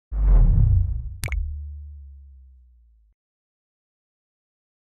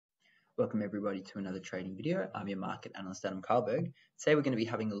Welcome everybody to another trading video. I'm your market analyst Adam Karlberg. Today we're going to be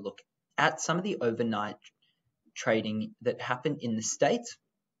having a look at some of the overnight trading that happened in the States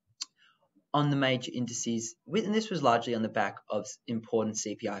on the major indices, and this was largely on the back of important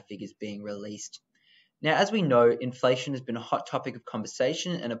CPI figures being released. Now, as we know, inflation has been a hot topic of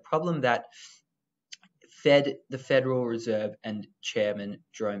conversation and a problem that the Federal Reserve and Chairman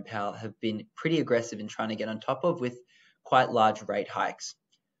Jerome Powell have been pretty aggressive in trying to get on top of with quite large rate hikes.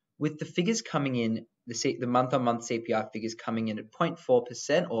 With the figures coming in, the month-on-month CPI figures coming in at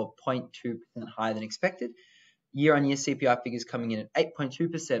 0.4% or 0.2% higher than expected, year-on-year CPI figures coming in at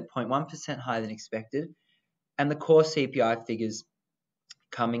 8.2%, 0.1% higher than expected, and the core CPI figures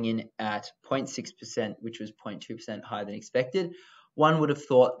coming in at 0.6%, which was 0.2% higher than expected. One would have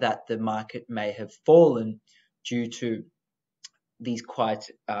thought that the market may have fallen due to these quite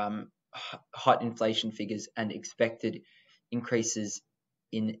hot inflation figures and expected increases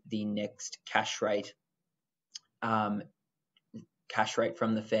in the next cash rate from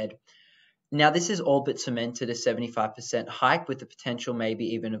the Fed. Now, this is all but cemented a 75% hike with the potential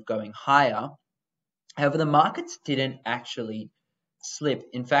maybe even of going higher. However, the markets didn't actually slip.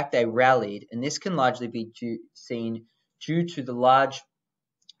 In fact, they rallied, and this can largely be seen due to the large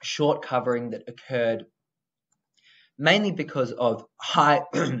short covering that occurred mainly because of high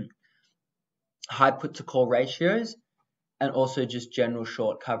put to call ratios and also just general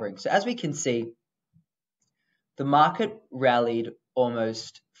short covering. So as we can see, the market rallied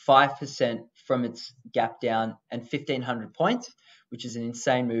almost 5% from its gap down and 1,500 points, which is an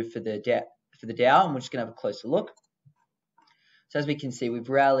insane move for the Dow, and we're just going to have a closer look. So as we can see,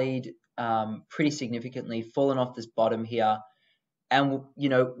 we've rallied pretty significantly, fallen off this bottom here. And, you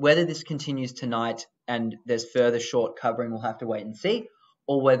know, whether this continues tonight and there's further short covering, we'll have to wait and see,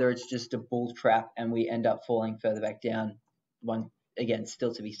 or whether it's just a bull trap and we end up falling further back down. Again,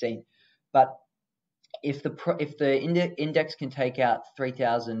 still to be seen. But if the index can take out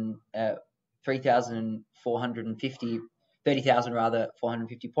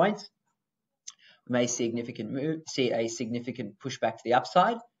 30,450 points, we may see a significant pushback to the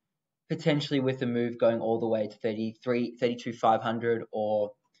upside, potentially with a move going all the way to 32,500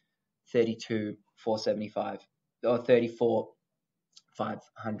 or 32,475 or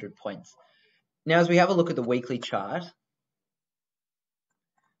 34,500 points. Now, as we have a look at the weekly chart,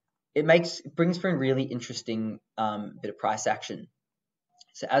 it brings for a really interesting bit of price action.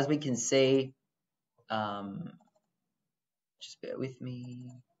 So as we can see, just bear with me.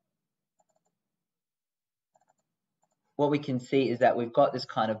 What we can see is that we've got this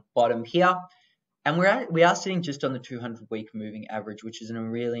kind of bottom here, and we are sitting just on the 200-week moving average, which is in a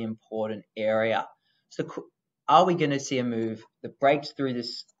really important area. So are we going to see a move that breaks through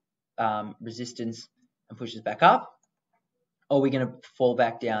this resistance and pushes back up? Or are we going to fall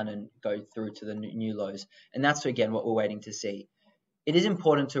back down and go through to the new lows? And that's, again, what we're waiting to see. It is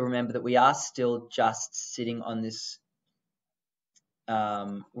important to remember that we are still just sitting on this,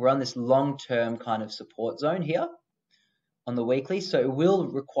 we're on this long-term kind of support zone here on the weekly. So it will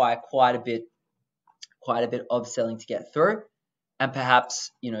require quite a bit of selling to get through, and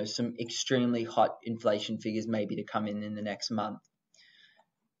perhaps, you know, some extremely hot inflation figures maybe to come in the next month.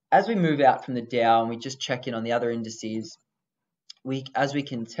 As we move out from the Dow and we just check in on the other indices, as we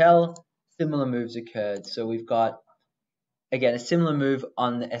can tell, similar moves occurred. So we've got, again, a similar move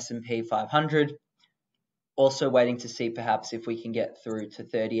on the S&P 500. Also waiting to see perhaps if we can get through to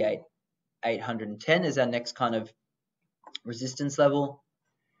 38,810 as our next kind of resistance level.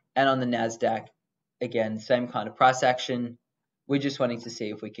 And on the NASDAQ, again, same kind of price action. We're just wanting to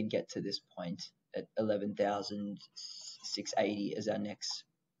see if we can get to this point at 11,680 as our next,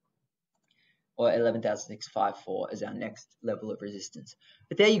 or 11,654 as our next level of resistance.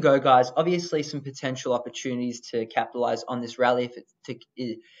 But there you go, guys. Obviously, some potential opportunities to capitalize on this rally if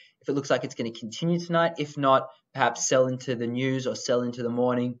it looks like it's going to continue tonight. If not, perhaps sell into the news or sell into the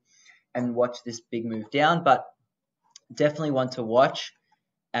morning and watch this big move down. But definitely one to watch,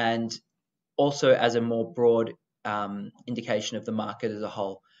 and also as a more broad indication of the market as a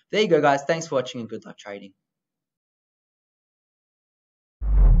whole. There you go, guys. Thanks for watching and good luck trading.